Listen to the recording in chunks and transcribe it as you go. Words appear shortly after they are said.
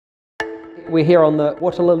We're here on the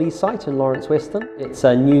Water Lilies site in Lawrence Weston. It's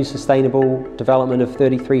a new sustainable development of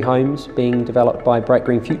 33 homes being developed by Bright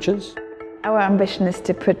Green Futures. Our ambition is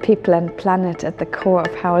to put people and planet at the core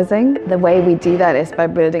of housing. The way we do that is by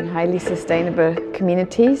building highly sustainable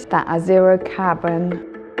communities that are zero carbon.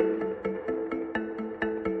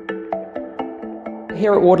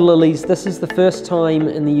 Here at Water Lilies, this is the first time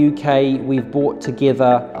in the UK we've brought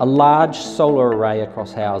together a large solar array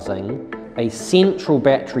across housing, a central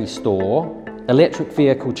battery store, electric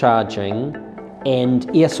vehicle charging and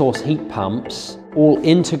air source heat pumps, all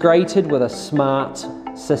integrated with a smart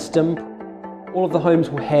system. All of the homes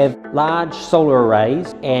will have large solar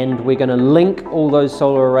arrays, and we're going to link all those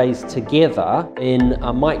solar arrays together in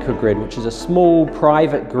a microgrid, which is a small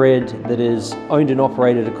private grid that is owned and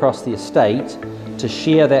operated across the estate to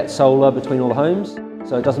share that solar between all the homes.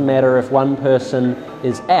 So it doesn't matter if one person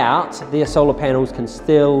is out, their solar panels can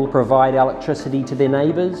still provide electricity to their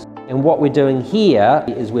neighbours. And what we're doing here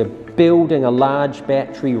is we're building a large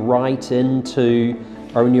battery right into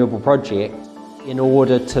a renewable project in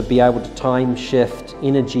order to be able to time shift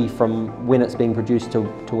energy from when it's being produced to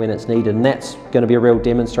when it's needed. And that's going to be a real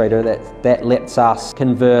demonstrator that lets us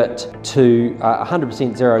convert to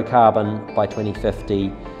 100% zero carbon by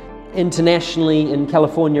 2050. Internationally, in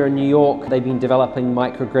California and New York, they've been developing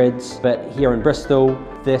microgrids, but here in Bristol,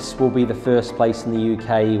 this will be the first place in the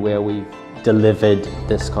UK where we've delivered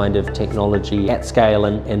this kind of technology at scale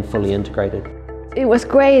and fully integrated. It was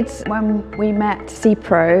great when we met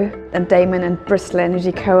CPRO and Damon and Bristol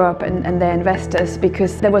Energy Coop and their investors,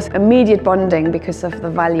 because there was immediate bonding because of the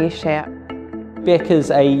value share. BEC is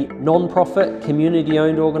a non-profit,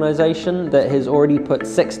 community-owned organisation that has already put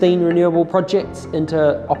 16 renewable projects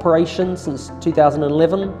into operation since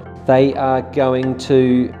 2011. They are going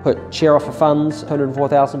to put share offer funds,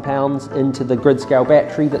 £204,000, into the grid scale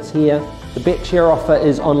battery that's here. The BEC share offer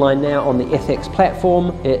is online now on the FX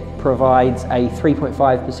platform. It provides a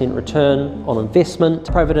 3.5% return on investment.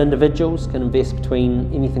 Private individuals can invest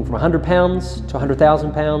between anything from £100 to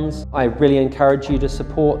 £100,000. I really encourage you to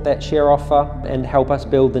support that share offer and help us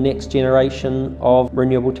build the next generation of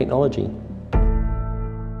renewable technology.